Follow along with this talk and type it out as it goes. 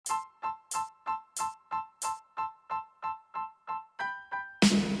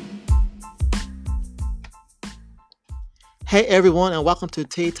Hey everyone, and welcome to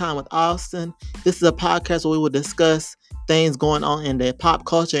Tea Time with Austin. This is a podcast where we will discuss things going on in the pop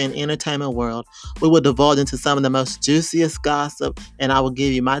culture and entertainment world. We will divulge into some of the most juiciest gossip, and I will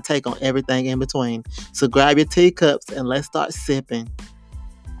give you my take on everything in between. So grab your teacups and let's start sipping.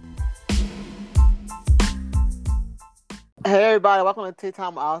 Hey everybody, welcome to Tea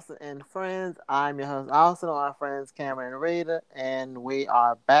Time with Austin and Friends. I'm your host Austin, with my friends Cameron and Rita, and we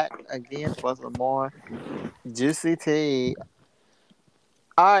are back again for some more juicy tea.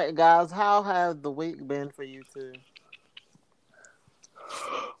 All right, guys, how has the week been for you two?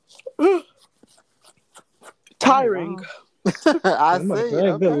 Tiring. I see.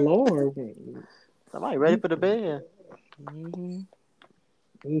 Good Okay. Lord. Somebody ready for the bed. Mm-hmm.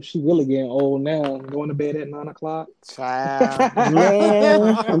 Ooh, she really getting old now. Going to bed at 9 o'clock. Child.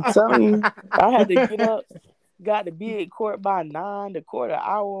 Man, I'm telling you, I had to get up, got to be at court by 9, the court an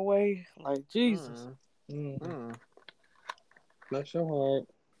hour away. Like, Jesus. Bless your heart.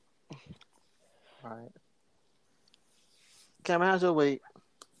 All right. Cameron, how's your week?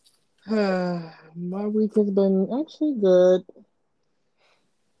 My week has been actually good.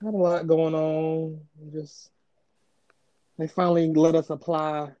 Had a lot going on. They finally let us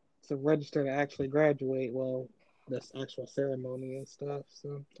apply to register to actually graduate. Well, this actual ceremony and stuff.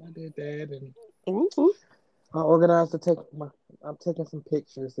 So I did that, and Ooh. I organized to I'm taking some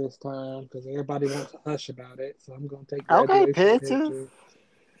pictures this time because everybody wants to hush about it. So I'm gonna take graduation pictures.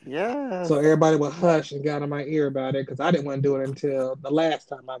 Yeah. So everybody would hush and got in my ear about it because I didn't want to do it until the last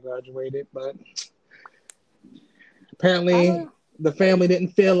time I graduated. But apparently the family didn't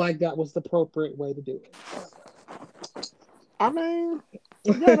feel like that was the appropriate way to do it. I mean,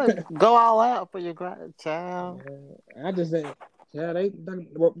 you gotta go all out for your child. I just said, yeah,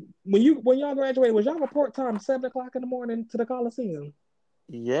 when y'all graduated, was y'all report time 7 o'clock in the morning to the Coliseum?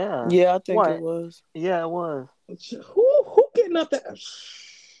 Yeah. Yeah, I think it was. Yeah, it was. Who getting up there?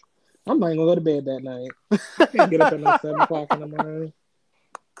 I'm not even gonna go to bed that night. I can't get up at no 7 o'clock in the morning.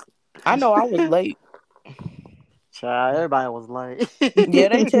 I know I was late. Child, everybody was late. Yeah,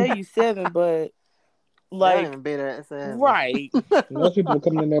 they tell you 7, but like, they didn't even be there at 7. Right. Most people were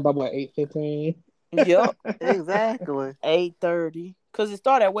coming in there by what, 8:15? Yep. Exactly. 8:30. Cause it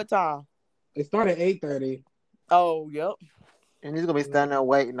started at what time? It started at 8:30. Oh, yep. And he's gonna be standing there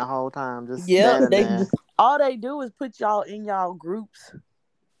waiting the whole time, just Yeah, standing there. All they do is put y'all in y'all groups.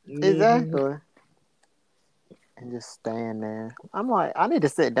 Exactly. And just stand there. I'm like, I need to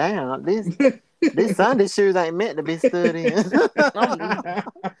sit down. These Sunday shoes ain't meant to be stood in.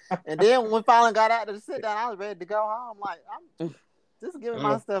 And then when we finally got out to sit down, I was ready to go home. Like, I'm just giving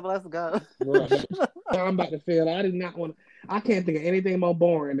my stuff. Let's go. Right. I'm about to feel. I do not want. I can't think of anything more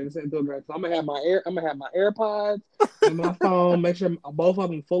boring than sitting through a grad. So I'm gonna have my AirPods and my phone. Make sure both of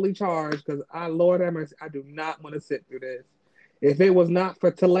them fully charged because Lord have mercy, I do not want to sit through this. If it was not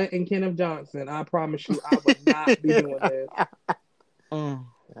for Tillette and Kenneth Johnson, I promise you, I would not be doing this.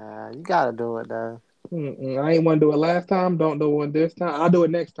 You gotta do it though. I ain't want to do it last time. Don't do it this time. I'll do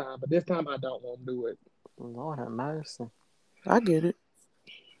it next time, but this time I don't want to do it. Lord have mercy. I get it.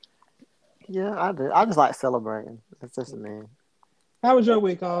 Yeah, I do. I just like celebrating. It's just me. How was your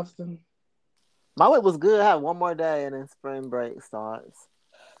week, Austin? My week was good. I had one more day and then spring break starts.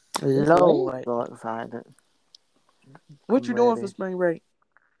 Lord. So excited. What you doing for spring break?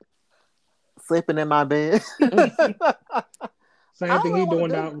 Sleeping in my bed. Same thing he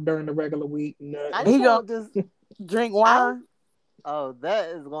doing during the regular week. He gonna just drink wine.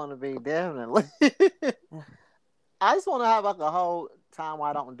 That is gonna be definitely. I just want to have like a whole time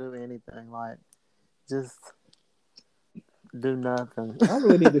where I don't do anything, like just do nothing. I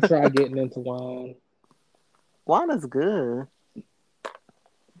really need to try getting into wine. Wine is good.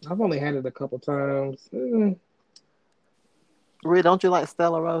 I've only had it a couple times. Really, don't you like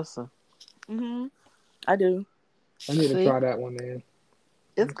Stella Rosa? Mm-hmm. I do. I need to try that one, man.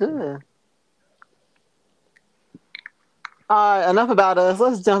 It's good. All right, enough about us.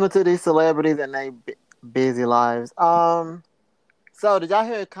 Let's jump into these celebrities and their busy lives. So did y'all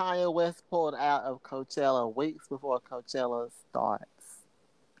hear Kanye West pulled out of Coachella weeks before Coachella starts?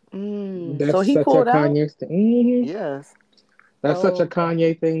 That's so he such pulled a Kanye out? thing. Mm-hmm. Yes. That's such a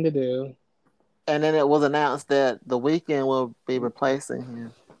Kanye thing to do. And then it was announced that The Weeknd will be replacing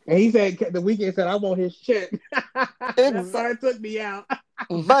him. And he said, The Weeknd said, I want his check. That's why it took me out.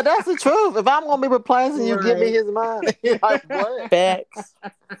 But that's the truth. If I'm going to be replacing you, give me his money. Like, what? Facts.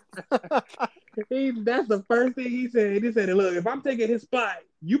 That's the first thing he said. He said, look, if I'm taking his spot,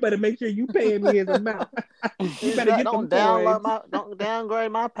 you better make sure you pay me his amount. You better get don't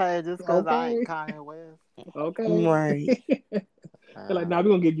downgrade my pages because I ain't Kanye West. Okay. Right. They're like, nah, we're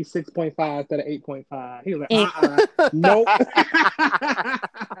gonna give you 6.5 instead of 8.5. He was like, nope.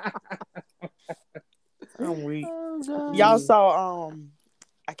 I'm weak. Oh, Y'all saw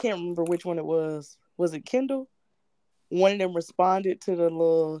I can't remember which one it was. Was it Kendall? One of them responded to the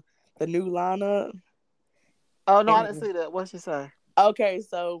new lineup. oh no, I didn't see that. What'd she say? Okay,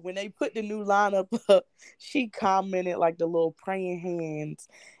 so when they put the new lineup up, she commented like the little praying hands.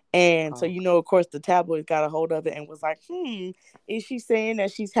 And so, of course, the tabloid got a hold of it and was like, is she saying that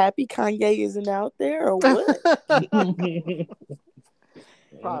she's happy Kanye isn't out there or what?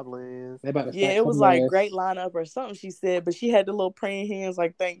 Probably is. Yeah, it was like great lineup or something she said, but she had the little praying hands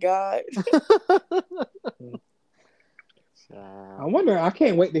like, thank God. I wonder, I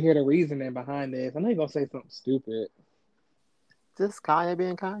can't wait to hear the reasoning behind this. I know you're going to say something stupid. Just Kanye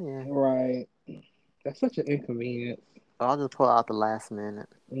being Kanye. Right. That's such an inconvenience. I'll just pull out the last minute.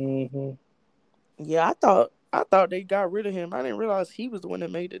 Mm-hmm. Yeah, I thought they got rid of him. I didn't realize he was the one that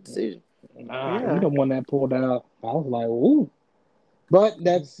made the decision. Nah, he the one that pulled out. I was like, ooh. But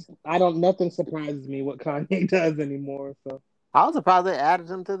nothing surprises me what Kanye does anymore. So I was surprised they added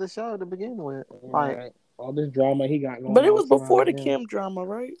him to the show to begin with. Like all this drama he got going on. But it was before the Kim drama,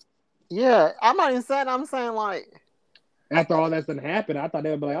 right? Yeah, I'm not even saying. I'm saying like after all that's gonna happen, I thought they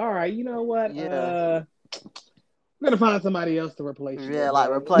would be like, all right, you know what? Yeah. I'm gonna find somebody else to replace you. Yeah,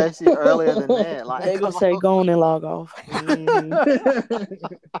 like replace you earlier than that. Like they gonna say go on and log off.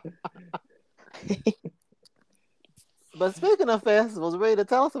 But speaking of festivals, Rita,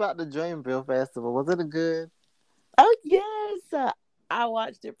 tell us about the Dreamville Festival. Was it a good? Oh yes, I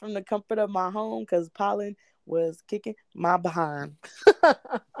watched it from the comfort of my home because Pollen was kicking my behind.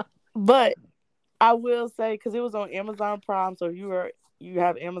 But I will say, because it was on Amazon Prime, so you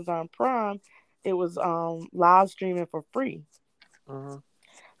have Amazon Prime, it was live streaming for free. Mm-hmm.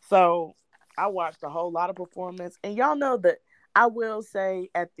 So I watched a whole lot of performance, and y'all know that I will say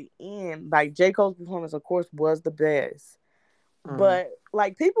at the end, like J. Cole's performance, of course, was the best. Mm-hmm. But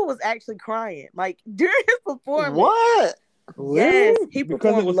like people was actually crying, like during his performance. What? Yes, really? he because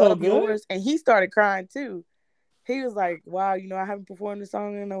performed it was "Love so good? Yours," and he started crying too. He was like, "Wow, I haven't performed this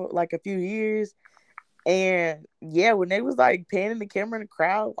song in like a few years." And yeah, when they was like panning the camera in the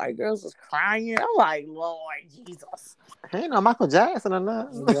crowd, white girls was crying. I'm like, Lord Jesus. He ain't no Michael Jackson or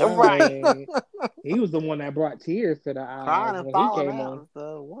nothing. Right. He was the one that brought tears to the eyes. Crying and when falling he came out on. and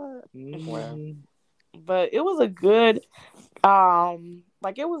stuff. What? Mm-hmm. Well. But it was a good, it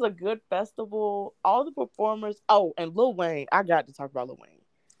was a good festival. All the performers. Oh, and Lil Wayne. I got to talk about Lil Wayne.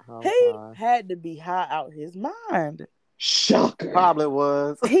 He had to be high out his mind. Shocker. Probably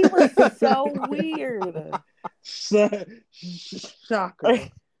was. He was so weird. Shocker.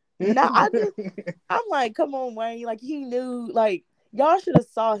 No, I'm like, come on, Wayne. Like he knew, like y'all should have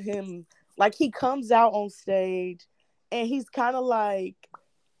saw him. Like he comes out on stage, and he's kind of like,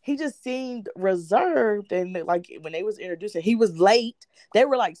 he just seemed reserved. And like when they was introducing, he was late. They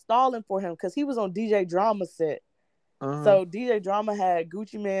were like stalling for him because he was on DJ Drama set. Uh-huh. So DJ Drama had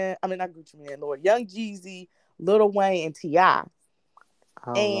Gucci Mane. I mean, not Gucci Mane, Lord, Young Jeezy, Lil Wayne, and T.I.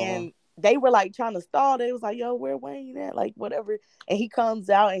 And they were like trying to stall. They was like, yo, where Wayne at? Like, whatever. And he comes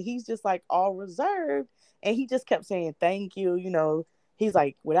out and he's just like all reserved. And he just kept saying, thank you. He's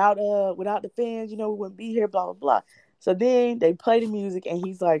like, without the fans, we wouldn't be here, blah, blah, blah. So then they play the music and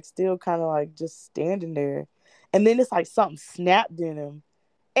he's like still kind of like just standing there. And then it's like something snapped in him.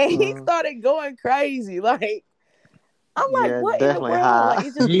 And he started going crazy. Like, I'm like, what in the world? High. Like,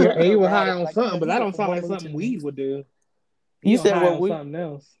 it's just he was erratic. high on like, something, but that don't sound like something weed would do. You said what? Something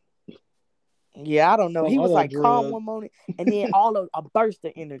else. Yeah, I don't know. He was like calm one moment, and then a burst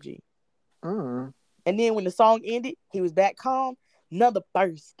of energy. Mm. And then when the song ended, he was back calm. Another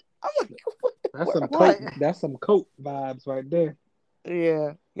burst. I'm like, that's some coke vibes right there.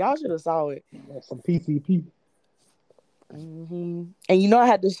 Yeah, y'all should have saw it. That's some PCP. Mm-hmm. And I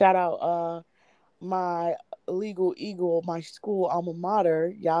had to shout out my Legal Eagle, my school alma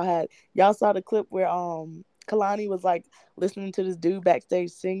mater. Y'all saw the clip where Kalani was like listening to this dude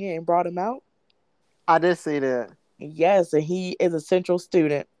backstage singing and brought him out. I did see that. Yes, and he is a Central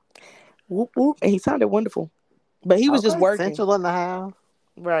student. Whoop whoop, and he sounded wonderful. But he was just working. Central in the house.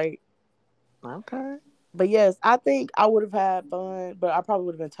 Right. Okay. But yes, I think I would have had fun, but I probably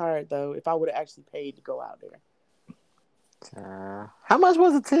would have been tired though if I would have actually paid to go out there. How much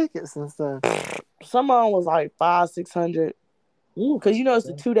was the tickets and stuff? Some of them was like $500-$600. Because it's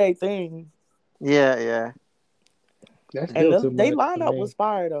a 2-day thing. Yeah. That's and they lineup was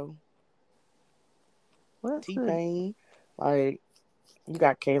fire though. T-Pain, like you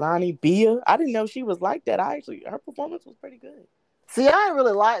got Kehlani, Bia. I didn't know she was like that. Her performance was pretty good. See, I ain't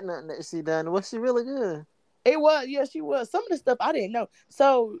really like nothing that she done. Was she really good? It was, yeah, she was. Some of the stuff I didn't know.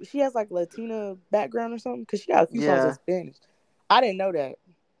 So she has like Latina background or something because she got a few songs in Yeah, Spanish. I didn't know that.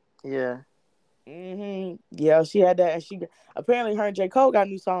 yeah. Yeah, she had that, and she apparently her and J. Cole got a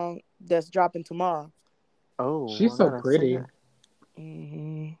new song that's dropping tomorrow. Oh, She's I so gotta see pretty.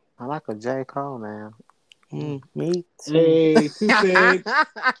 that. I like a J. Cole, man. Me too. Hey, 2-6.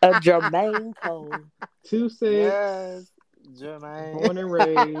 A Jermaine Cole. 2-6. Yes, Jermaine. Born and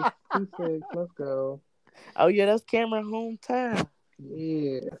raised. 2-6. Let's go. Oh yeah, that's Cameron hometown.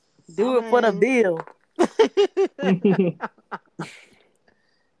 Yeah. Do it for the bill.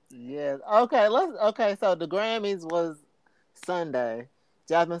 Yes. Okay. Okay. So the Grammys was Sunday.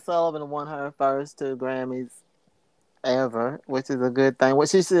 Jazmine Sullivan won her first two Grammys ever, which is a good thing. Which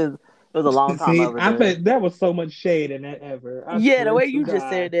she should. It was a long time See, I overdue. bet that was so much shade in that ever. I Yeah, the swear way to you just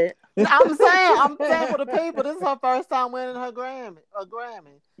said God. that. I'm saying for the people, this is her first time winning a Grammy.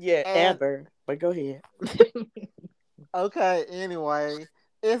 Yeah, And ever. But go ahead. okay, anyway,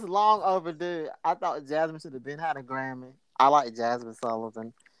 it's long overdue. I thought Jasmine should have been had a Grammy. I like Jazmine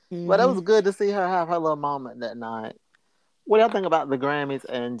Sullivan, but it was good to see her have her little moment that night. What do y'all think about the Grammys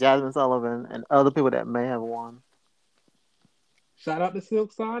and Jazmine Sullivan and other people that may have won? Shout out to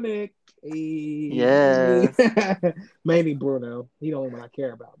Silk Sonic. Yes. Mainly Bruno. He the only one I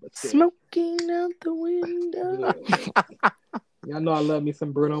care about, but still. Smoking out the window. Yeah. Y'all know I love me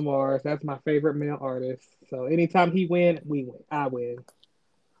some Bruno Mars. That's my favorite male artist. So anytime he win, we win. I win.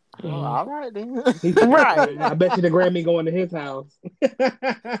 Oh, all right then. Right. I bet you the Grammy going to his house.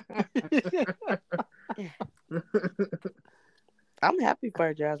 I'm happy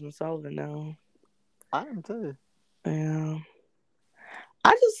for Jazmine Sullivan though. I am too. Yeah.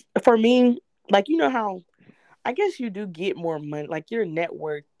 For me, like, you know how, I guess you do get more money, like your net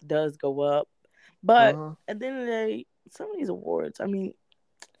worth does go up, but at the end of the day, some of these awards, I mean,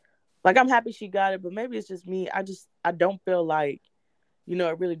 like, I'm happy she got it, but maybe it's just me. I don't feel like,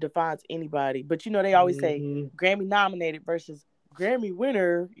 it really defines anybody. But they always say Grammy nominated versus Grammy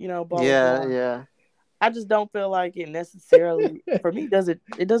winner, blah blah blah. Yeah. I just don't feel like it necessarily for me. It doesn't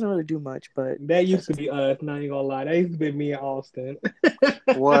really do much, but that used to be us. Not even gonna lie, that used to be me and Austin.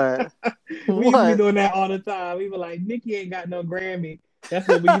 What? We used to be doing that all the time. We were like, Nikki ain't got no Grammy. That's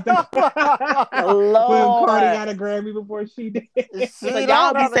what we used to. When Cardi got a Grammy before she did. So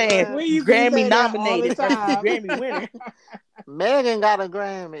y'all be saying Grammy versus nominated Grammy winner. Megan got a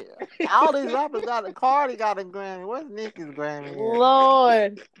Grammy. All these rappers got a. Cardi got a Grammy. Where's Nicki's Grammy?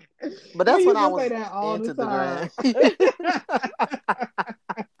 Lord. But that's when I was into the Grammy.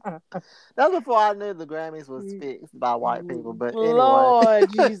 That's before I knew the Grammys was fixed by white people. But anyway,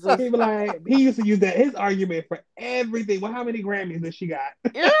 Lord Jesus. He used to use his argument for everything. Well, how many Grammys does she got?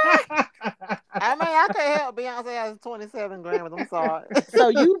 I mean, I can't help Beyonce has 27 Grammys. I'm sorry. So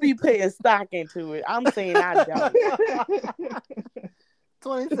you be putting stock into it. I'm saying I don't.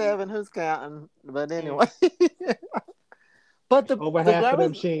 27. Who's counting? But anyway. But over half Grammys, of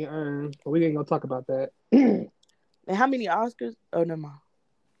them she ain't earned. We ain't gonna talk about that. And how many Oscars? Oh, never mind.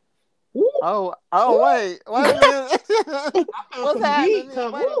 Oh, wait a minute. What's happening? Wait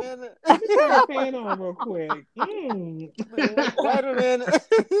a minute. Let me turn the fan on real quick. Wait a minute.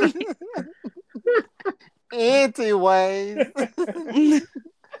 Anyways.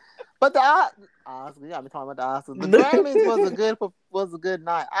 But the Oscars, you got me talking about the Oscars. The Grammys was a good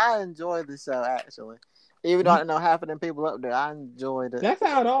night. I enjoyed the show actually. Even though I didn't know half of them people up there, I enjoyed it. That's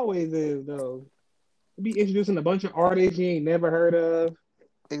how it always is, though. You be introducing a bunch of artists you ain't never heard of.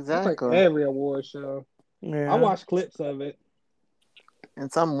 Exactly. It's like every award show. Yeah. I watched clips of it.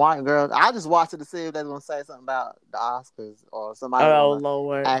 And some white girls, I just watched it to see if they was gonna say something about the Oscars or somebody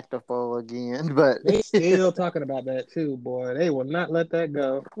Lord act a fool again. But they still talking about that too, boy. They will not let that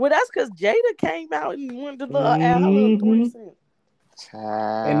go. Well, that's because Jada came out and went to add her little 3 cents.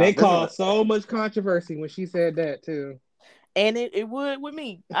 And they caused so much controversy when she said that too. And it would with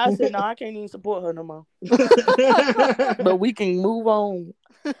me. I said, no, I can't even support her no more. But we can move on.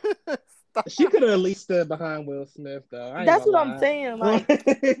 She could have at least stood behind Will Smith, though. That's what I'm saying. Like,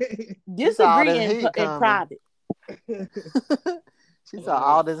 disagree in private. She saw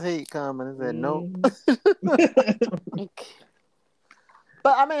all this heat coming and said, nope.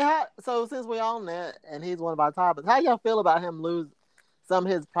 But I mean, so since we're on that and he's one of our topics, how y'all feel about him losing some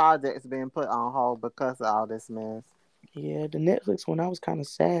of his projects being put on hold because of all this mess? Yeah, the Netflix one I was kind of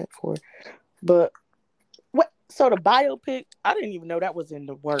sad for. But so the biopic, I didn't even know that was in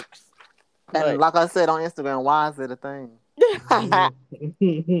the works. And like I said on Instagram, why is it a thing?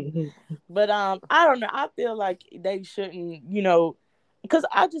 But I don't know. I feel like they shouldn't, because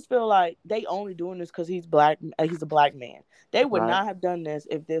I just feel like they only doing this because he's black. He's a black man. They would not have done this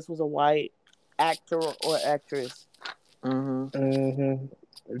if this was a white actor or actress.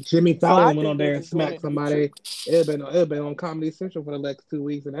 Jimmy So I Fallon went think on they're there and just doing smacked it to be true. somebody. It'd been on Comedy Central for the next 2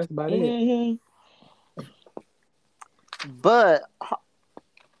 weeks, and that's about it. But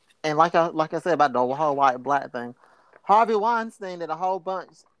and like I said about the whole white black thing, Harvey Weinstein did a whole bunch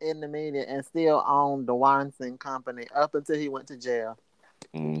in the media and still owned the Weinstein Company up until he went to jail.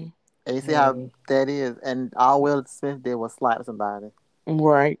 And you see how that is. And all Will Smith did was slap somebody.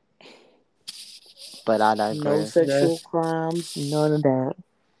 Right. But I digress. No sexual crimes, none of that.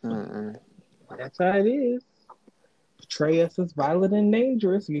 That's how it is. Portray us as violent and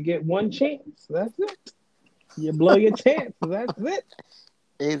dangerous. You get one chance. That's it. You blow your chance. That's it.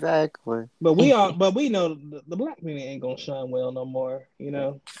 Exactly. But we know the black community ain't gonna shine well no more. You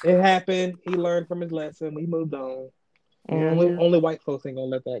know, it happened. He learned from his lesson. We moved on. Only white folks ain't gonna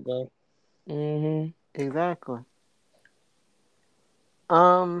let that go. Exactly.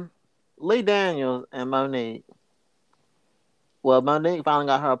 Lee Daniels and Mo'Nique. Well, Mo'Nique finally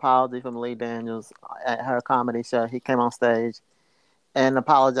got her apology from Lee Daniels at her comedy show. He came on stage and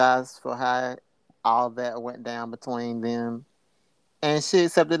apologized for how all that went down between them. And she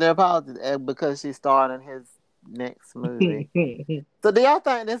accepted their apology because she starred in his next movie. So do y'all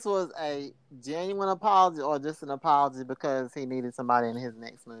think this was a genuine apology or just an apology because he needed somebody in his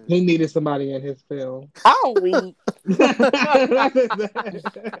next movie? He needed somebody in his film. Oh, we.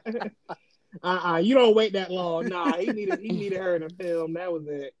 You don't wait that long. Nah, he needed her in a film. That was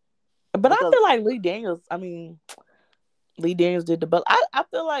it. But because I feel like Lee Daniels did but I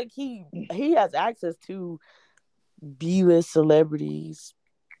feel like he has access to B-list celebrities.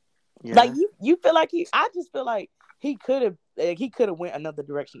 Yeah. Like you feel like I just feel like he could have went another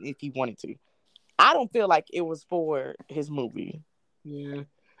direction if he wanted to. I don't feel like it was for his movie. Yeah.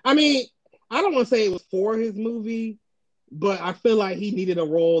 I mean, I don't want to say it was for his movie, but I feel like he needed a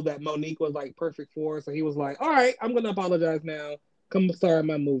role that Mo'Nique was like perfect for. So he was like, all right, I'm going to apologize now. Come star in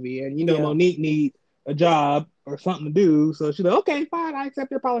my movie. And, Mo'Nique needs a job or something to do. So she's like, okay, fine. I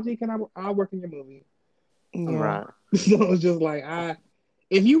accept your apology. I'll work in your movie. Yeah. Right. So it's just like,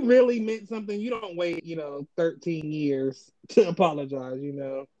 if you really meant something, you don't wait, 13 years to apologize,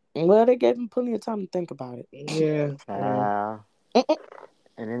 Well, they gave him plenty of time to think about it. Yeah.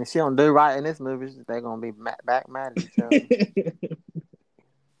 And then if she don't do right in this movie, they're gonna be back mad at each other.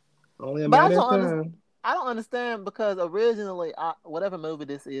 Only a matter of time. I don't understand because originally, whatever movie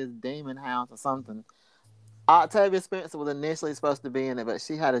this is, Demon House or something, Octavia Spencer was initially supposed to be in it, but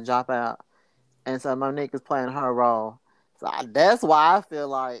she had to drop out, and so Mo'Nique is playing her role. So that's why I feel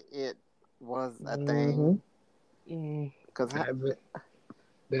like it was a thing. Because that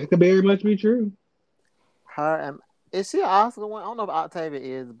could very much be true. Her and is she an Oscar winner? I don't know if Octavia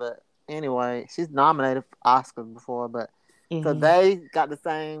is, but anyway, she's nominated for Oscars before, but so they got the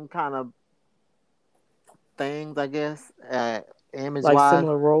same kind of things, I guess, image like wise,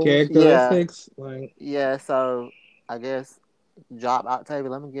 similar roles, characteristics. Yeah, so I guess drop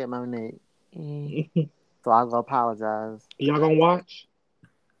Octavia. Let me get Mo'Nique. So I'll go apologize. Y'all gonna watch?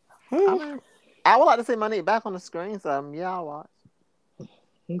 I mean, I would like to see Mo'Nique back on the screen, so yeah, I'll watch.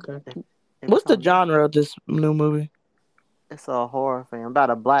 Okay. What's the genre of this new movie? It's a horror film about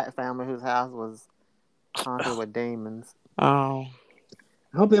a black family whose house was haunted with demons. Oh.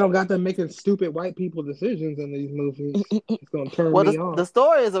 I hope they don't got them making stupid white people decisions in these movies. It's gonna turn me off. The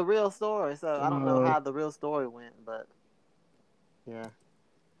story is a real story, so I don't know how the real story went, but yeah.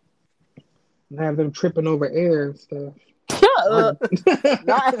 And have them tripping over air and stuff. Shut up.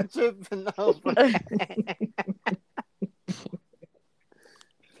 Not tripping over.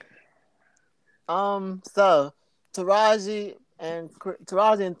 So Taraji and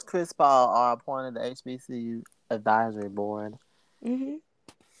Chris Paul are appointed to HBCU advisory board.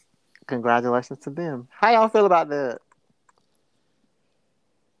 Congratulations to them. How y'all feel about that?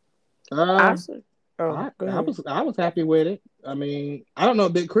 I was happy with it. I mean, I don't know.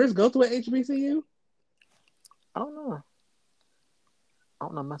 Did Chris go to an HBCU? I don't know. I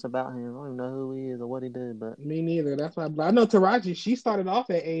don't know much about him. I don't even know who he is or what he did. But me neither. That's why I know Taraji. She started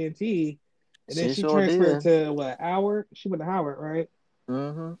off at A&T, and then she sure transferred did. to what? Howard. She went to Howard, right?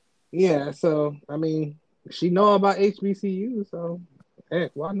 Mm-hmm. Yeah. So I mean, she know about HBCU. So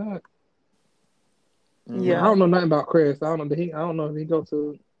heck, why not? Yeah. I don't know nothing about Chris. I don't know if he go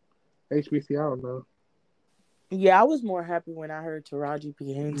to HBCU. I don't know. Yeah, I was more happy when I heard Taraji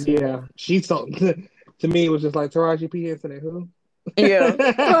P. Henson. Yeah, she told to me it was just like Taraji P. Henson and who? Yeah.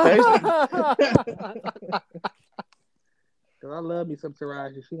 Cause I love me some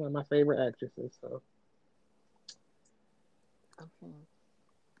Taraji. She's one of my favorite actresses. So. Okay.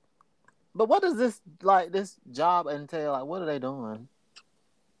 But what does this job entail? Like, what are they doing?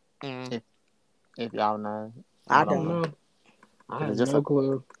 If y'all know. I I don't don't. know. I Is it have just no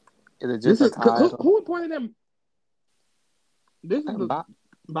clue. is it This just a is title? who appointed them? This I is think the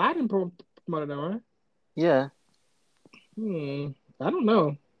Biden promoted them, right? yeah. I don't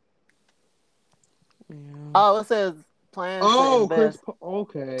know. Yeah. Oh, it says plans to Oh, invest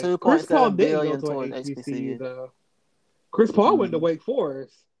Okay. Chris Paul 2.7 didn't go billion to an towards HBCU HBCU. though. Chris Paul went to Mm-hmm. Wake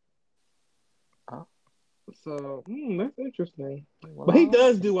Forest. Oh, So that's interesting. But he well,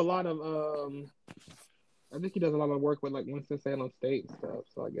 does do a lot of I think he does a lot of work with like Winston-Salem State and stuff.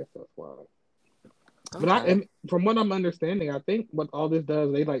 So I guess that's why. But okay. from what I'm understanding, I think what all this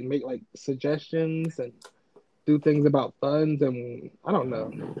does, they like make like suggestions and do things about funds, and I don't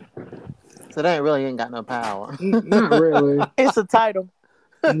know. So they really ain't got no power. Not really. It's a title.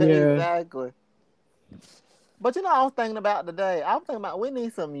 Yeah. Exactly. But you know, I was thinking about today. I was thinking about we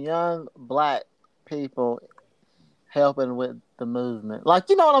need some young black people helping with the movement. Like,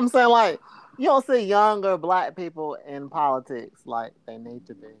 you know what I'm saying? Like, you don't see younger black people in politics like they need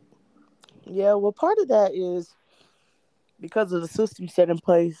to be. Yeah, well, part of that is because of the system set in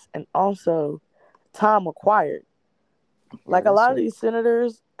place and also time required. Yeah, Like a that's lot of true. these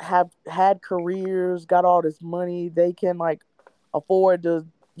senators have had careers, got all this money, they can like afford to,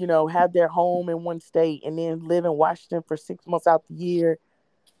 have their home in one state and then live in Washington for 6 months out the year.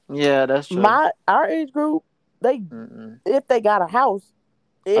 Yeah, that's true. Our age group, they Mm-mm. if they got a house,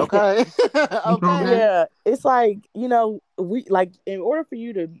 Okay. Okay. Okay. yeah, it's like, we like in order for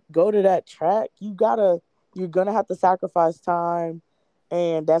you to go to that track, you're gonna have to sacrifice time,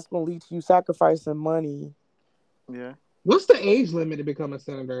 and that's gonna lead to you sacrificing money. Yeah. What's the age limit to become a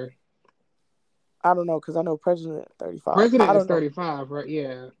senator? I don't know because I know president 35. I President is don't know. 35, right?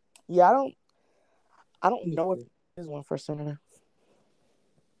 Yeah. Yeah, I Let don't me know if see. there's one for senator.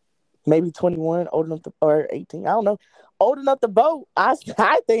 Maybe 21, old enough to, or 18. I don't know. Old enough to vote. I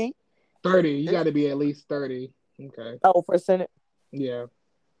think. 30. You It, got to be at least 30. Okay. Oh, for senate. Yeah.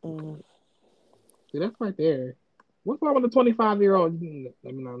 Mm. See, that's right there. What's wrong with a 25-year-old? Let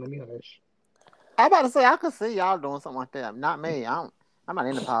me know. Let me hush. I about to say I could see y'all doing something like that. Not me. I'm not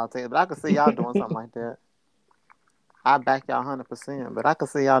into politics, but I could see y'all doing something like that. I back y'all 100%, but I could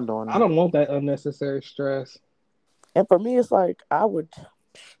see y'all doing I that. don't want that unnecessary stress. And for me, it's like I would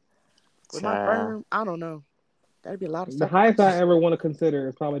with my Child. firm. I don't know. That'd be a lot of The highest I sacrifice. ever want to consider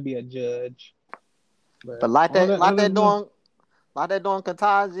is probably be a judge. But But all that like other they than doing like they doing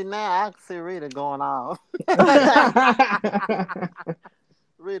Ketanji now, I can see Rita going off.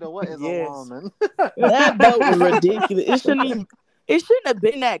 Rita, what is a Yes, woman? that vote was ridiculous. It shouldn't have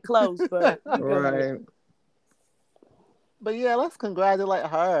been that close, but we good. Right. But yeah, let's congratulate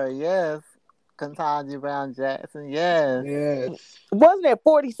her. Yes. Ketanji Brown Jackson. Yes. Yes. Wasn't it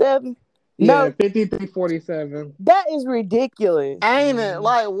 47? Yeah, No, 53-47. that is ridiculous. Ain't it? Mm,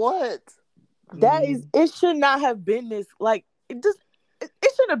 Like what? That is, mm. it should not have been this. Like it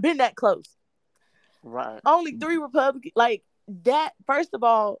shouldn't have been that close. Right. Only three Republicans. Like that. First of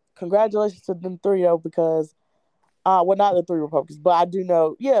all, congratulations to them three though, because well, not the three Republicans, but I do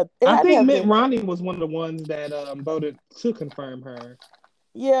know. Yeah, it I had to think have Mitt been. Romney was one of the ones that voted to confirm her.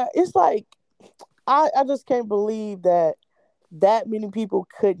 Yeah, it's like I just can't believe that many people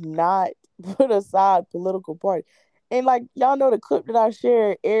could not put aside political party. And like y'all know the clip that I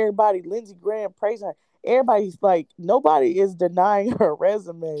shared, everybody, Lindsey Graham praising her. Everybody's like, nobody is denying her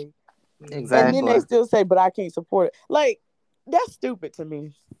resume. And then Hmm. they Exactly. still say, but I can't support it. Like, that's stupid to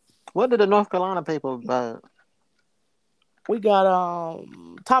me. What did the North Carolina people vote? We got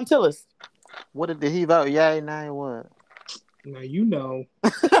Tom Tillis. What did he vote? Yay, nay, what? Now you know.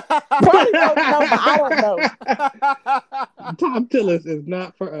 Probably voted no, but I don't know. Tom Tillis is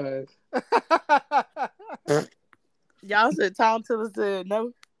not for us. Y'all said Tom Tillis said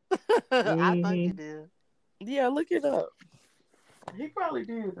no. I think he Hmm. did. Yeah, look it up. He probably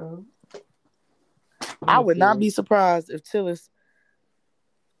did though. Let I me would not see. be surprised if Tillis.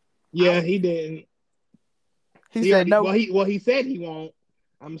 Yeah, he didn't. He He said already no. he said he won't.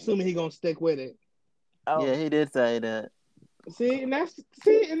 I'm assuming he gonna stick with it. Yeah, Oh, he did say that. See, and that's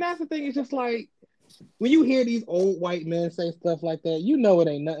the thing. It's just like when you hear these old white men say stuff like that, you know it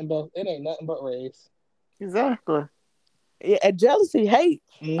ain't nothing but race. Exactly. yeah, and jealousy, hate.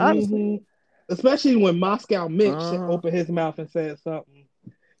 Honestly, Hmm. Especially when Moscow Mitch Uh-huh. opened his mouth and said something.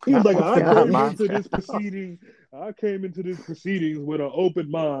 He was not like, "I Moscow came Mitch. into Moscow. this proceeding. I came into this proceedings with an open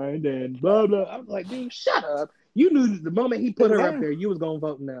mind and blah blah." I was like, "Dude, shut up! You knew the moment he put her up Exactly. there, you was gonna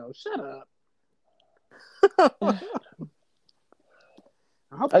vote no. Shut up."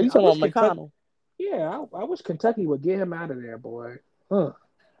 I hope. Are you I talking wish about Kentucky. McConnell? Yeah, I wish Kentucky would get him out of there, boy. Huh.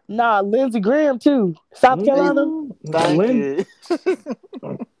 Nah, Lindsey Graham too. South Carolina. Hmm. Thank Lynn,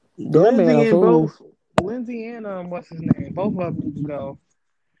 you. That man a fool. Lindsay and what's his name? Both of them go.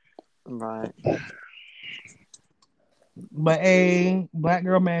 Right. But Black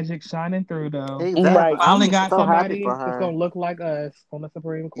Girl Magic shining through though. Exactly. Right. Finally I'm got so happy somebody for that's her. gonna look like us on the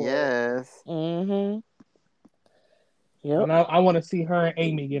Supreme Court. Yes. Mm-hmm. Yep. And I want to see her and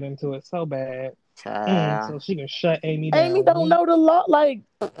Amy get into it so bad. Child. So she can shut Amy Amy down. don't know the law. Like,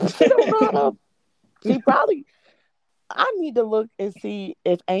 she don't know how to. She probably. I need to look and see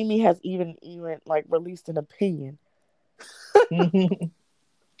if Amy has even like released an opinion,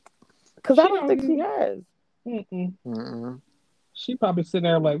 because I She don't think she don't. has. Mm-mm. She probably sitting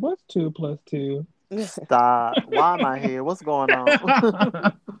there like, what's 2 + 2? Stop. Why am I here? What's going on?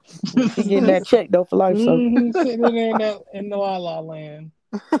 She getting that check though for life, so. Sitting in there in the La La Land.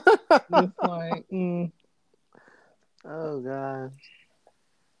 Just like, Oh God.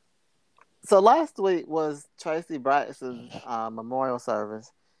 So last week was Tracy Brights's memorial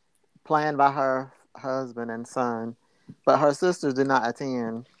service, planned by her husband and son, but her sisters did not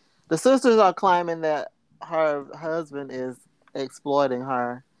attend. The sisters are claiming that her husband is exploiting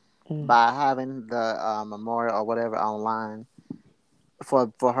her by having the memorial or whatever online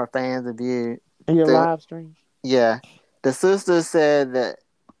for her fans to view. Your live stream. Yeah, the sisters said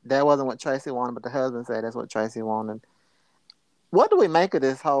that wasn't what Tracy wanted, but the husband said that's what Tracy wanted. What do we make of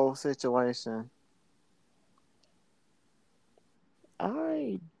this whole situation?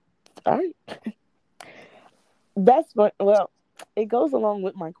 I That's what. Well, it goes along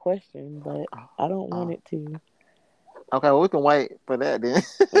with my question, but I don't want it to. Okay, well, we can wait for that then.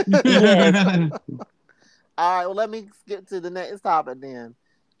 Yes. All right, well, let me get to the next topic then.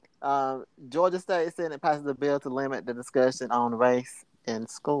 Georgia State Senate passes a bill to limit the discussion on race in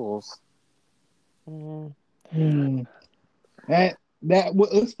schools. That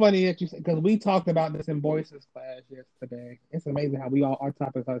it's funny that you said, because we talked about this in Boyce's class yesterday. It's amazing how we all our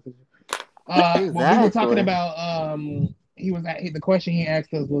topics are. When we were talking Exactly. about the question he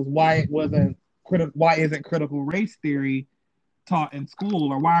asked us was why isn't critical race theory taught in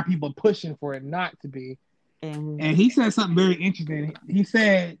school, or why are people pushing for it not to be? And he said something very interesting. He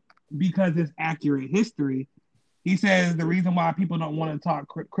said because it's accurate history. He says the reason why people don't want to talk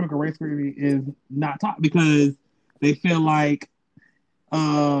critical race theory is not taught because they feel like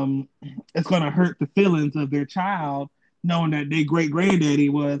it's going to hurt the feelings of their child knowing that their great granddaddy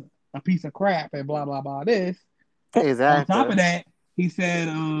was a piece of crap and blah blah blah. This Exactly. on top of that, he said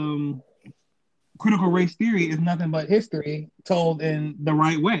critical race theory is nothing but history told in the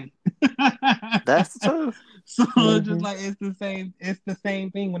right way. That's the truth. So just like it's the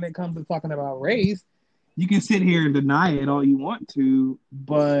same thing when it comes to talking about race. You can sit here and deny it all you want to,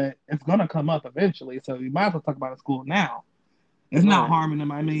 but it's gonna come up eventually. So you might as well talk about it in school now. It's not harming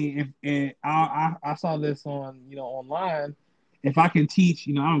them. I mean, if I saw this on online. If I can teach,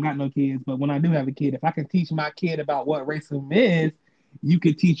 I don't got no kids, but when I do have a kid, if I can teach my kid about what racism is, you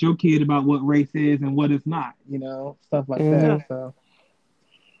could teach your kid about what race is and what it's not, stuff like that. So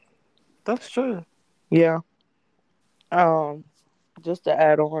that's true. Yeah. Just to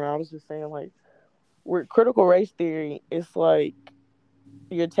add on, I was just saying, like, with critical race theory, it's like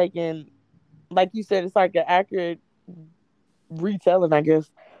you're taking, like you said, it's like an accurate retelling, I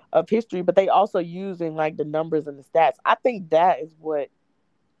guess, of history, but they also using like the numbers and the stats. I think that is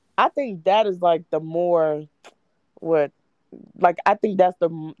like the more what like I think that's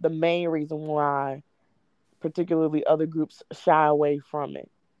the main reason why particularly other groups shy away from it.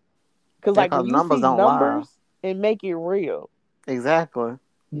 Because like when you numbers see don't lie. numbers and make it real. Exactly.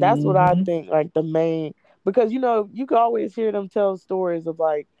 That's what I think like the main, because you can always hear them tell stories of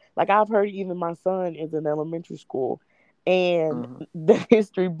like I've heard, even my son is in elementary school, and the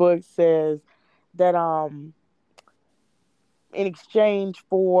history book says that in exchange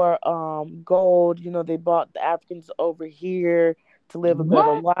for gold, they brought the Africans over here to live a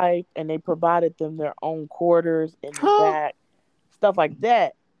better life, and they provided them their own quarters in the back, stuff like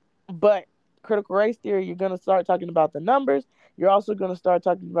that. But critical race theory, you're going to start talking about the numbers. You're also going to start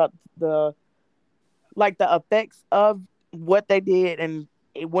talking about the effects of what they did, and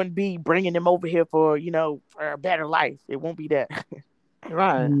it wouldn't be bringing them over here for a better life. It won't be that.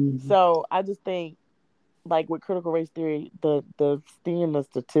 Right. So I just think, like with critical race theory, the seeing the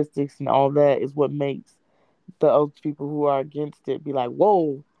statistics and all that is what makes the other people who are against it be like,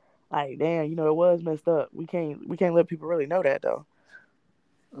 whoa, like damn, it was messed up. We can't let people really know that though.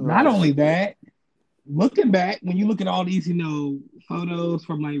 Not only that, looking back, when you look at all these, photos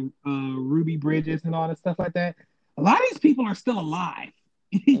from like Ruby Bridges and all that stuff like that, a lot of these people are still alive.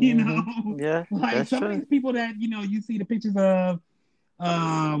 Yeah, like that's some true. of these people that you see the pictures of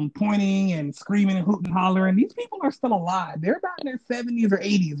pointing and screaming and hooting and hollering. These people are still alive. They're about in their 70s or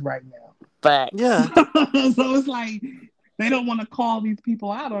 80s right now. Facts. Yeah. So it's like they don't want to call these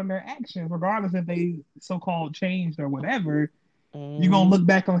people out on their actions, regardless if they so-called changed or whatever. Mm-hmm. You're gonna look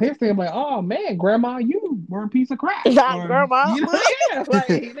back on history and be like, oh man, grandma, you were a piece of crap. Not Or, grandma. you know, yeah, like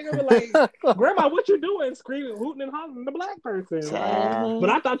they're gonna be like, grandma, what you doing? Screaming, hooting and hollering at the black person. Like, but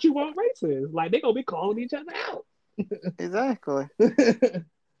I thought you weren't racist. Like they gonna be calling each other out. Exactly.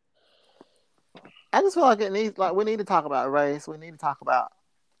 I just feel like it needs, like, we need to talk about race. We need to talk about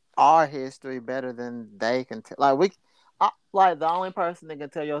our history better than they can tell. Like the only person that can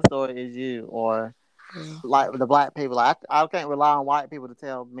tell your story is you, or like the black people. Like I can't rely on white people to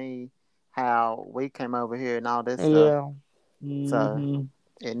tell me how we came over here and all this stuff. So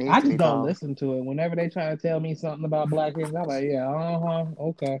it needs I to just be don't told. listen to it. Whenever they try to tell me something about black history, I'm like, yeah,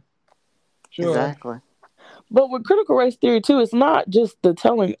 okay, sure. Exactly. But with critical race theory too, it's not just the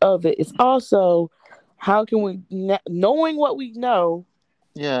telling of it. It's also how can we, knowing what we know,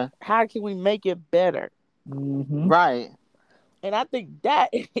 Yeah. how can we make it better? Right. And I think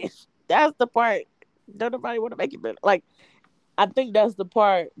that's the part. Don't nobody want to make it better. Like, I think that's the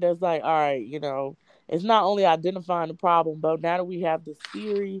part that's like, all right, it's not only identifying the problem, but now that we have this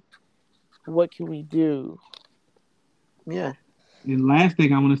theory, what can we do? Yeah. The last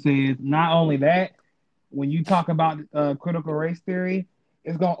thing I want to say is not only that, when you talk about critical race theory,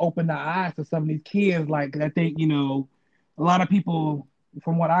 it's gonna open the eyes to some of these kids. Like I think a lot of people,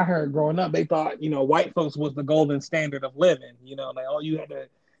 from what I heard growing up, they thought white folks was the golden standard of living. Like you had to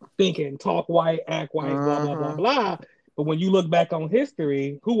think and talk white, act white, blah blah blah blah. But when you look back on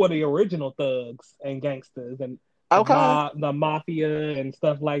history, who were the original thugs and gangsters and the mafia and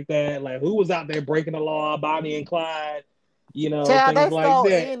stuff like that? Like who was out there breaking the law, Bonnie and Clyde? Child, Things they like stole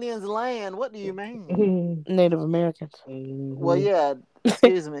that. Indians' land. What do you mean? Native Americans. Well, yeah.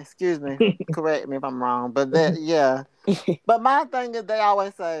 Excuse me. Correct me if I'm wrong, but yeah. But my thing is, they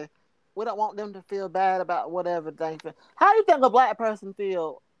always say we don't want them to feel bad about whatever they feel. How do you think a black person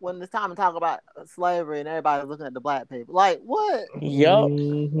feel when it's time to talk about slavery and everybody's looking at the black people? Like what? Yup.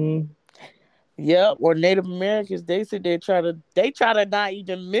 Yep. Or Native Americans, they sit there they try to not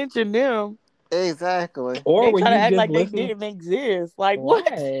even mention them. Exactly. Or they when try to you act just like listen, they didn't exist. Like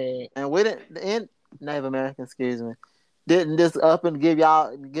what? And we didn't. Native American, excuse me, didn't just up and give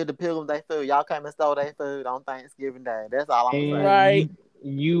the pilgrims their food. Y'all came and stole their food on Thanksgiving Day. That's all I'm saying. Right.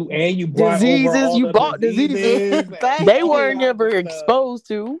 You brought diseases. over all You the bought diseases. They weren't never exposed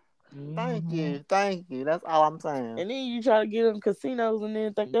to. Thank you. That's all I'm saying. And then you try to get them casinos and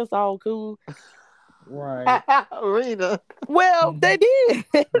then think that's all cool. Right. Rita. Well, they did.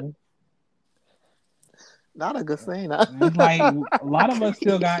 Not a casino. It's like a lot of us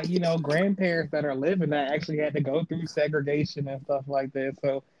still got, grandparents that are living that actually had to go through segregation and stuff like that.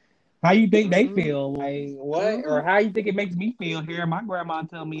 So how you think they feel? Like what? Or how you think it makes me feel hearing my grandma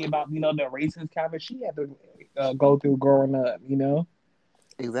tell me about, the racist comment she had to go through growing up,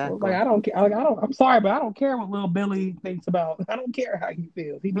 Exactly. So, like I don't care. I'm sorry, but I don't care what little Billy thinks about. I don't care how he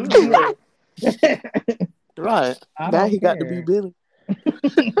feels. He needs to live. Right. Now he got to be Billy.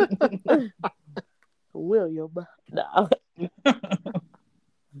 William. No.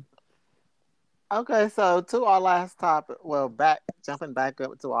 Okay, so to our last topic. Well, jumping back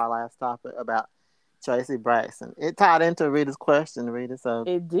up to our last topic about Tracy Braxton. It tied into Rita's question, Rita. So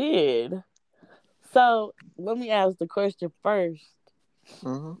it did. So let me ask the question first.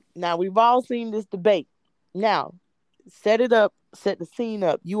 Mm-hmm. Now we've all seen this debate. Now, set the scene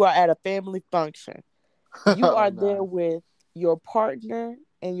up. You are at a family function. You are there with your partner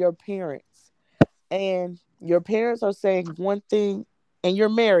and your parents. And your parents are saying one thing, and you're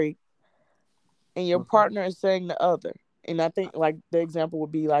married, and your partner is saying the other. And I think like the example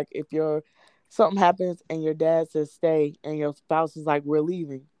would be like if something happens and your dad says stay and your spouse is like we're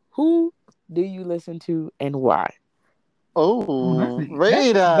leaving. Who do you listen to and why? Oh,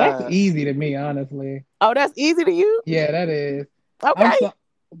 Rita. That's easy to me, honestly. Oh, that's easy to you? Yeah, that is. Okay.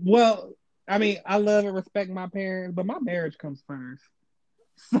 Well, I mean, I love and respect my parents, but my marriage comes first.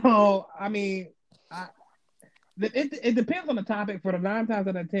 So, I mean, it depends on the topic. For the 9 times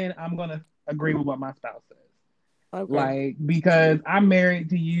out of 10, I'm gonna agree with what my spouse says. Okay. Like because I'm married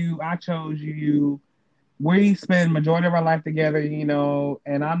to you, I chose you. We spend majority of our life together,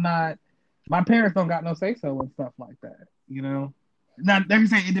 and I'm not. My parents don't got no say so and stuff like that, Now, let me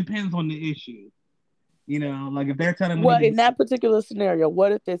say it depends on the issue. Like if they're telling me. Well, in that particular scenario,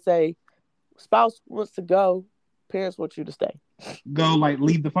 what if they say spouse wants to go, parents want you to stay? Go like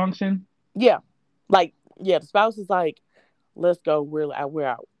leave the function? Yeah. Like, yeah, the spouse is like, let's go, we're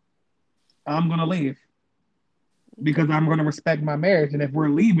out. I'm gonna leave. because I'm going to respect my marriage. And if we're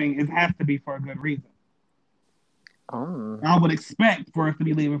leaving, it has to be for a good reason. I would expect for us to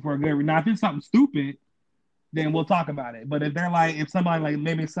be leaving for a good reason. Now, if it's something stupid, then we'll talk about it. But if they're like, if somebody like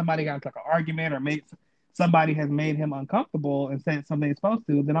maybe somebody got into like an argument or somebody has made him uncomfortable and said something he's supposed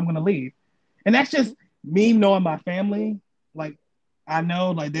to, then I'm going to leave. And that's just me knowing my family. Like, I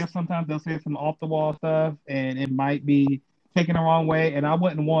know like there's sometimes they'll say some off the wall stuff and it might be taken the wrong way. And I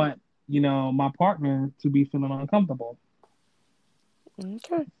wouldn't want, my partner to be feeling uncomfortable.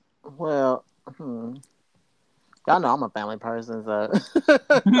 Okay. Well, y'all know I'm a family person, so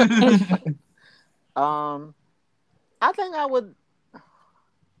I think I would.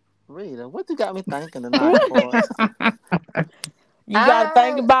 Rita, what you got me thinking tonight, boy? You gotta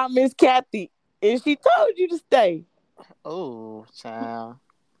think about Miss Kathy. If she told you to stay. Oh, child.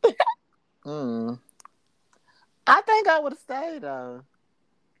 I think I would have stayed though.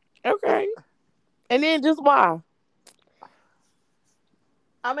 Okay. And then just why?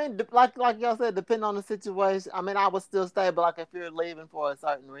 I mean, like y'all said, depending on the situation. I mean, I would still stay, but like if you're leaving for a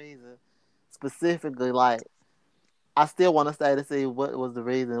certain reason, specifically, like I still want to stay to see what was the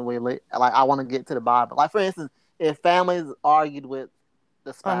reason we leave. Like I want to get to the bottom. Like for instance, if families argued with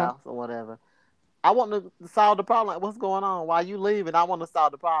the spouse or whatever, I want to solve the problem. Like, what's going on? Why you leaving? I want to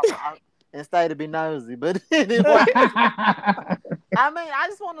solve the problem and stay to be nosy. But anyway, I mean, I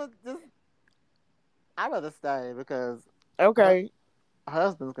just want to I'd rather stay because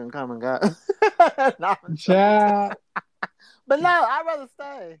husbands can come and go. No, Child. but no, I'd rather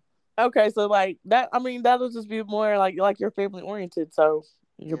stay. Okay, so like that. I mean, that'll just be more like you're family oriented. So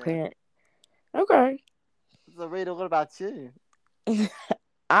your parent. Okay. So Rita, what about you?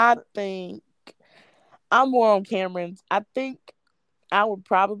 I think I'm more on Cameron's. I think I would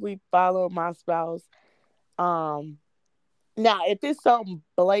probably follow my spouse. Now if it's something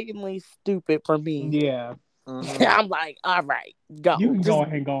blatantly stupid for me, I'm like, all right, go. You can go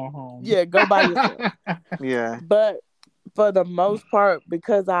ahead and go home. Yeah, go by yourself. Yeah. But for the most part,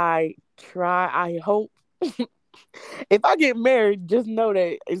 because I hope if I get married, just know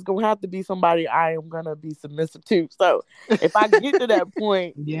that it's gonna have to be somebody I am gonna be submissive to. So if I get to that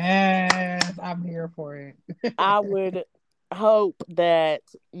point, yes, I'm here for it. I would hope that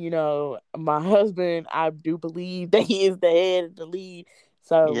my husband. I do believe that he is the head and the lead.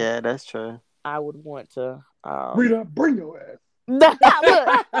 So yeah, that's true. I would want to. Rita, bring your ass. Nah,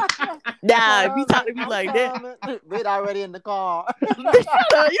 if you talk to me like that, Rita already in the car.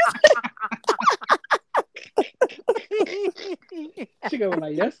 She gonna be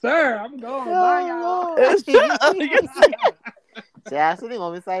like, yes, sir. I'm going. Bye, y'all. Yeah, she didn't want me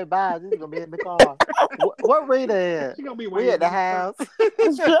to say bye. She's gonna be in the car. What Rita is? She gonna be we at the house.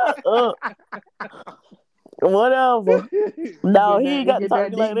 Shut up. Whatever. No, he ain't got to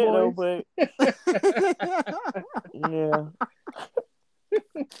talk like that though, but yeah.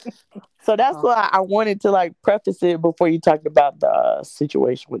 So that's why I wanted to like preface it before you talked about the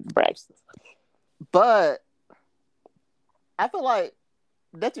situation with Braxton. But I feel like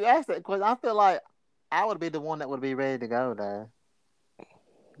that you asked that question. I feel like I would be the one that would be ready to go there.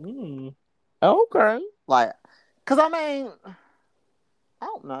 Okay. Like, cause I mean, I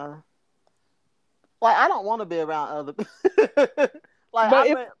don't know. Like, I don't want to be around other people. Like, but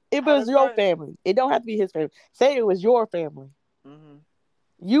if it was your family, it don't have to be his family. Say it was your family. Mm-hmm.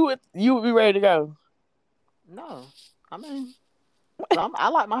 You would be ready to go. No, I mean, I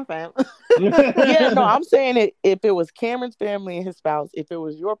like my family. Yeah, no, I'm saying it. If it was Cameron's family and his spouse, if it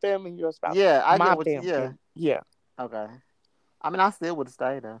was your family and your spouse, yeah, I my get what family, yeah. Okay. I mean, I still would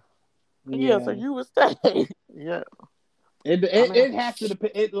stay there. Yeah, so you would stay. Yeah. It has to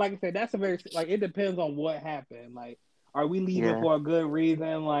depend. It, like I said, that's a very it depends on what happened. Like, are we leaving for a good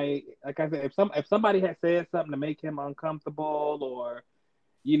reason? Like I said, if somebody had said something to make him uncomfortable, or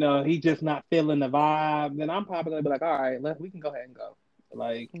he's just not feeling the vibe, then I'm probably gonna be like, all right, we can go ahead and go.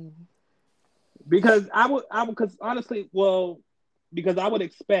 Like, because I would, because honestly, because I would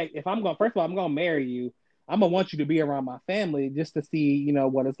expect if I'm first of all, I'm gonna marry you, I'm gonna want you to be around my family just to see,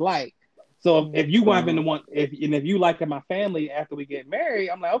 what it's like. So if you happen to want, if you like my family after we get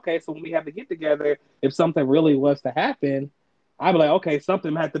married, I'm like, okay, so when we have to get together, if something really was to happen, I'd be like, okay,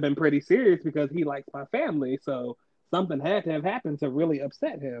 something had to have been pretty serious because he likes my family, so something had to have happened to really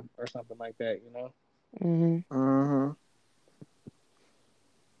upset him or something like that,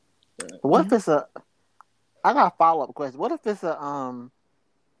 What if it's I got a follow-up question. What if it's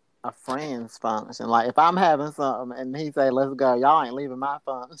a friend's function? Like if I'm having something and he say, let's go, y'all ain't leaving my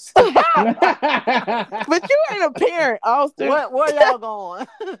function. But you ain't a parent, Austin. Where y'all going?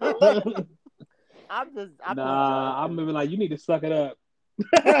 I'm gonna be like, you need to suck it up.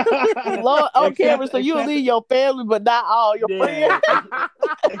 Lord, on camera, so you'll leave your family, but not all your friends.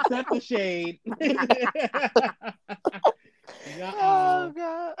 Except the shade. Oh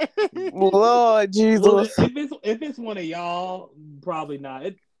God. Lord Jesus. Well, if it's one of y'all, probably not.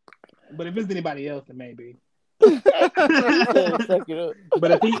 But if it's anybody else, then maybe. Suck it up.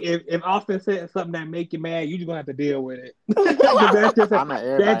 But if Austin said something that make you mad, you just gonna have to deal with it. That's just who I'm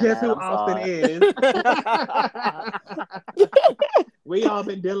Austin sorry. is. We all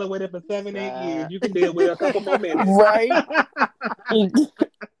been dealing with it for 7-8 years. You can deal with it a couple more minutes. Right.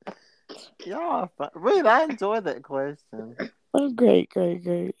 Y'all, really, I enjoy that question. Oh, great.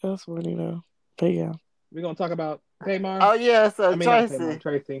 That's funny though. But yeah. We're gonna talk about Tamar. Oh yeah, so I mean, not Tamar, Tracy.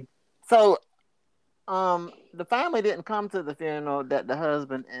 Tracy. So, the family didn't come to the funeral that the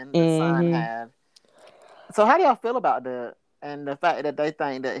husband and the son Mm-hmm. had. So, how do y'all feel about that? And the fact that they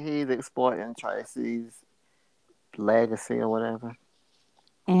think that he's exploiting Tracy's legacy or whatever.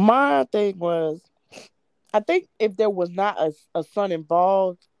 My thing was, I think if there was not a son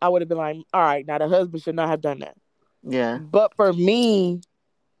involved, I would have been like, all right, now the husband should not have done that. Yeah. But for me,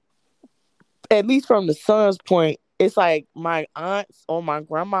 at least from the son's point, it's like my aunts or my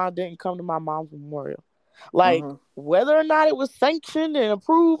grandma didn't come to my mom's memorial. Like, whether or not it was sanctioned and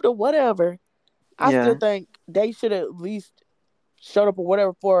approved or whatever, I still think they should at least showed up or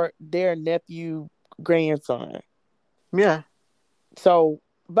whatever for their nephew, grandson. Yeah. So,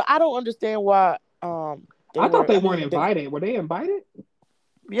 but I don't understand why. I thought they weren't invited. Were they invited?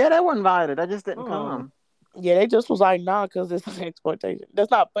 Yeah, they were invited. They just didn't come. Yeah, they just was like, nah, because it's an exploitation.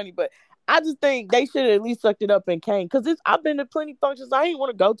 That's not funny, but I just think they should have at least sucked it up and came. Because I've been to plenty functions I didn't want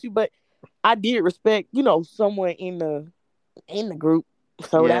to go to, but I did respect, someone in the group.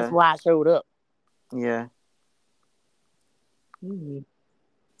 So that's why I showed up. Yeah. Mm-hmm.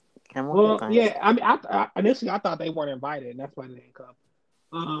 Well, yeah. I mean, I initially I thought they weren't invited, and that's why they didn't come.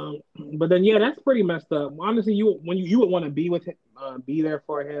 But then that's pretty messed up. Honestly, you would want to be with him, be there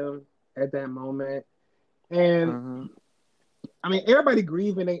for him at that moment, and I mean everybody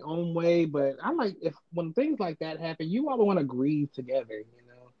grieve in their own way. But I like when things like that happen, you all want to grieve together,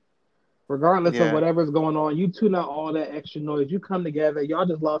 regardless of whatever's going on. You tune out all that extra noise. You come together. Y'all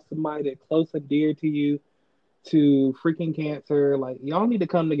just lost somebody that's close and dear to you, to freaking cancer. Like y'all need to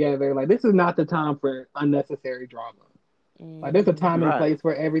come together. Like this is not the time for unnecessary drama. Like there's a time and place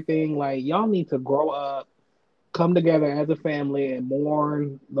for everything. Like y'all need to grow up, come together as a family, and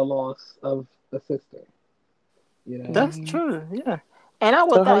mourn the loss of a sister. That's true. Yeah, and I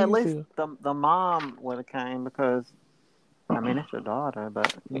would thought at least the mom would have came because, I mean, it's your daughter,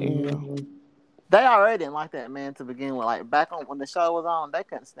 but they already didn't like that man to begin with. Like back on when the show was on, they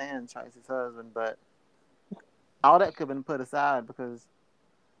couldn't stand Tracy's husband, but all that could have been put aside because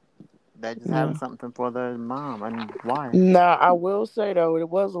they just having something for their mom and wife. Now, I will say, though, it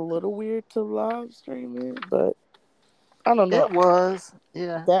was a little weird to live stream it, but I don't know. It was.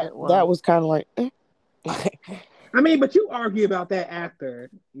 Yeah, that was kind of like... I mean, but you argue about that after,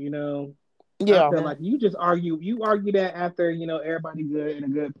 Yeah. I feel like you argue that after, everybody good in a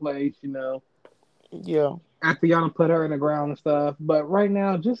good place, Yeah. After y'all put her in the ground and stuff. But right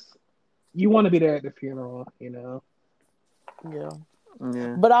now, just, you want to be there at the funeral, Yeah.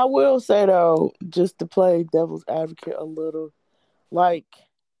 Yeah. But I will say though, just to play devil's advocate a little, like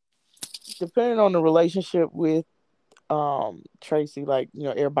depending on the relationship with Tracy, like,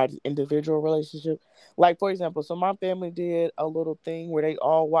 everybody's individual relationship. Like for example, so my family did a little thing where they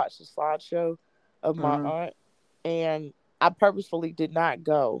all watched the slideshow of my aunt, and I purposefully did not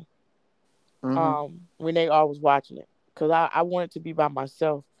go when they all was watching it. Because I wanted to be by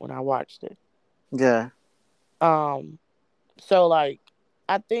myself when I watched it. Yeah. So like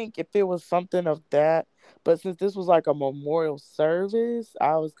I think if it was something of that, but since this was like a memorial service,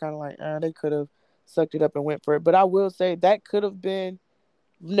 I was kind of like, they could have sucked it up and went for it. But I will say that could have been,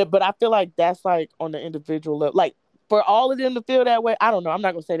 but I feel like that's like on the individual level. Like for all of them to feel that way, I don't know. I'm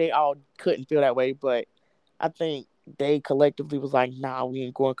not gonna say they all couldn't feel that way, but I think they collectively was like, nah, we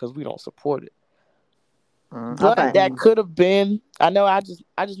ain't going because we don't support it. But that could have been. I know. I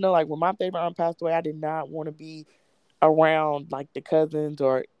just know like when my favorite aunt passed away, I did not want to be around like the cousins,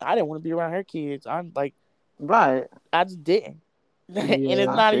 or I didn't want to be around her kids. I'm like, I just didn't. And it's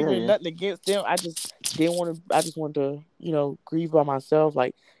not even nothing against them. I just didn't want to. I just wanted to, grieve by myself.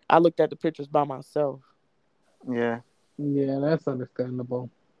 Like I looked at the pictures by myself. Yeah. Yeah, that's understandable.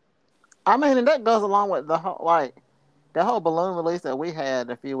 I mean, and that goes along with the whole balloon release that we had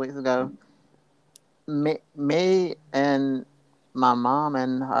a few weeks ago. Me and my mom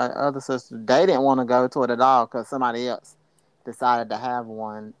and her other sister, they didn't want to go to it at all because somebody else decided to have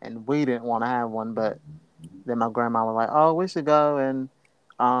one, and we didn't want to have one. But then my grandma was like, "Oh, we should go," and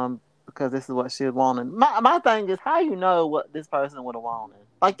Because this is what she wanted. My thing is, how you know what this person would have wanted?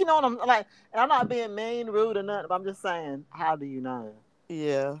 Like, you know what I'm like? And I'm not being mean, rude, or nothing. But I'm just saying, how do you know?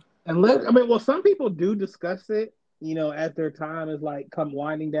 Yeah. Some people do discuss it. As their time is like come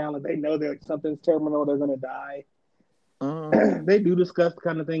winding down, like they know that something's terminal, they're gonna die. They do discuss the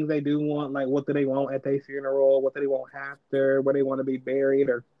kind of things they do want, like what do they want at their funeral, what do they want after, where they want to be buried,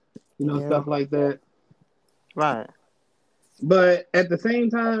 or stuff like that. Right. But at the same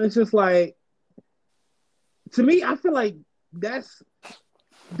time, it's just like, to me, I feel like that's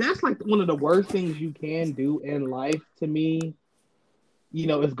like one of the worst things you can do in life. To me,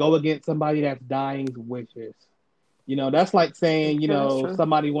 is go against somebody that's dying's wishes. That's like saying,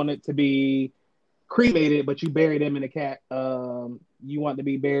 somebody wanted to be cremated, but you buried them in you want to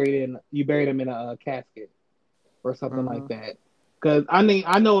be you buried them in a casket or something like that. Because I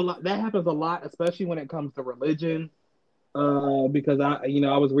know that happens a lot, especially when it comes to religion. Because I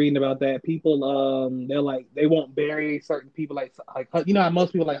was reading about that. People, they're like, they won't bury certain people, like how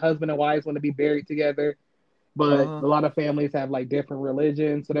most people, like husband and wives, want to be buried together. But a lot of families have like different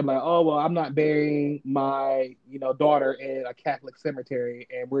religions, so they're like, oh well, I'm not burying my daughter in a Catholic cemetery,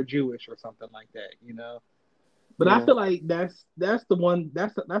 and we're Jewish or something like that, But I feel like that's the one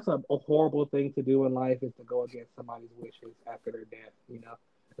that's a horrible thing to do in life, is to go against somebody's wishes after their death,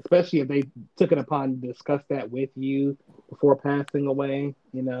 especially if they took it upon to discuss that with you before passing away,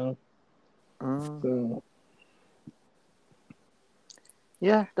 So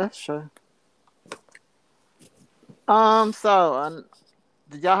yeah, that's true.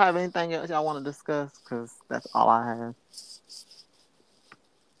 Did y'all have anything else y'all want to discuss? Because that's all I have.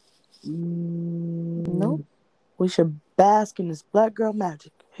 Nope. We should bask in this black girl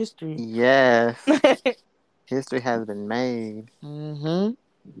magic history. Yes. History has been made.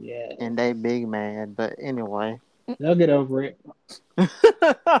 Yeah. And they big mad, but anyway. They'll get over it.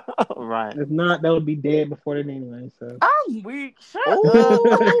 Right. If not, they would be dead before then anyway. So I'm weak. Shut up,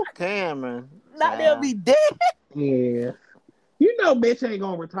 Cameron. Not they'll be dead. Yeah. Bitch ain't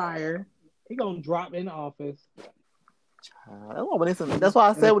gonna retire. He gonna drop in office. That's why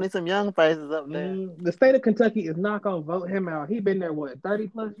I said we need some young faces up there. The state of Kentucky is not gonna vote him out. He been there 30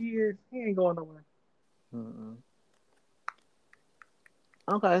 plus years. He ain't going nowhere.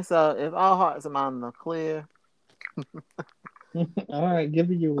 Okay, so if all hearts and minds are clear. All right, give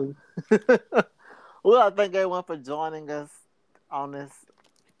it yours. Well, I thank everyone for joining us on this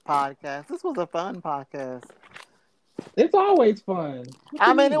podcast. This was a fun podcast. It's always fun.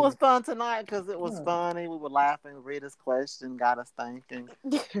 I mean, it was fun tonight because it was funny. We were laughing. Rita's question got us thinking.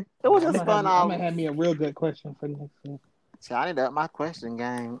 It was just fun. I'm gonna have me a real good question for next week. I need to up my question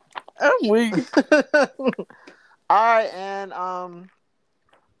game. I'm weak. All right, and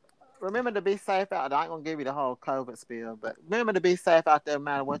remember to be safe out there. I ain't gonna give you the whole COVID spiel, but remember to be safe out there no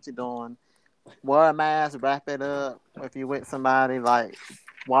matter what you're doing. Wear a mask, wrap it up. If you're with somebody, like,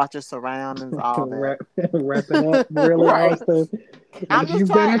 watch your surroundings, all that. Wrap it up, really, right. You've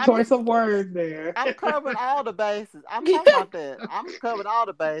got a choice of words there. I'm covering all the bases. I'm talking about that. I'm covering all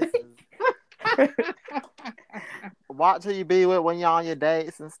the bases. Watch who you be with when you're on your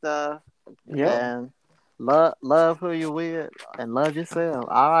dates and stuff. Yeah. And love who you with and love yourself.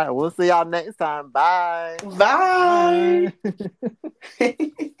 All right, we'll see y'all next time. Bye. Bye.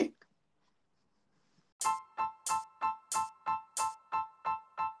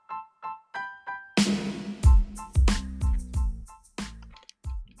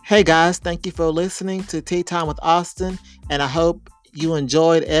 Hey guys, thank you for listening to Tea Time with Austin, and I hope you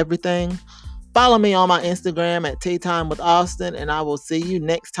enjoyed everything. Follow me on my Instagram at Tea Time with Austin, and I will see you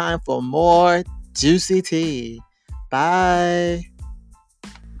next time for more juicy tea. Bye.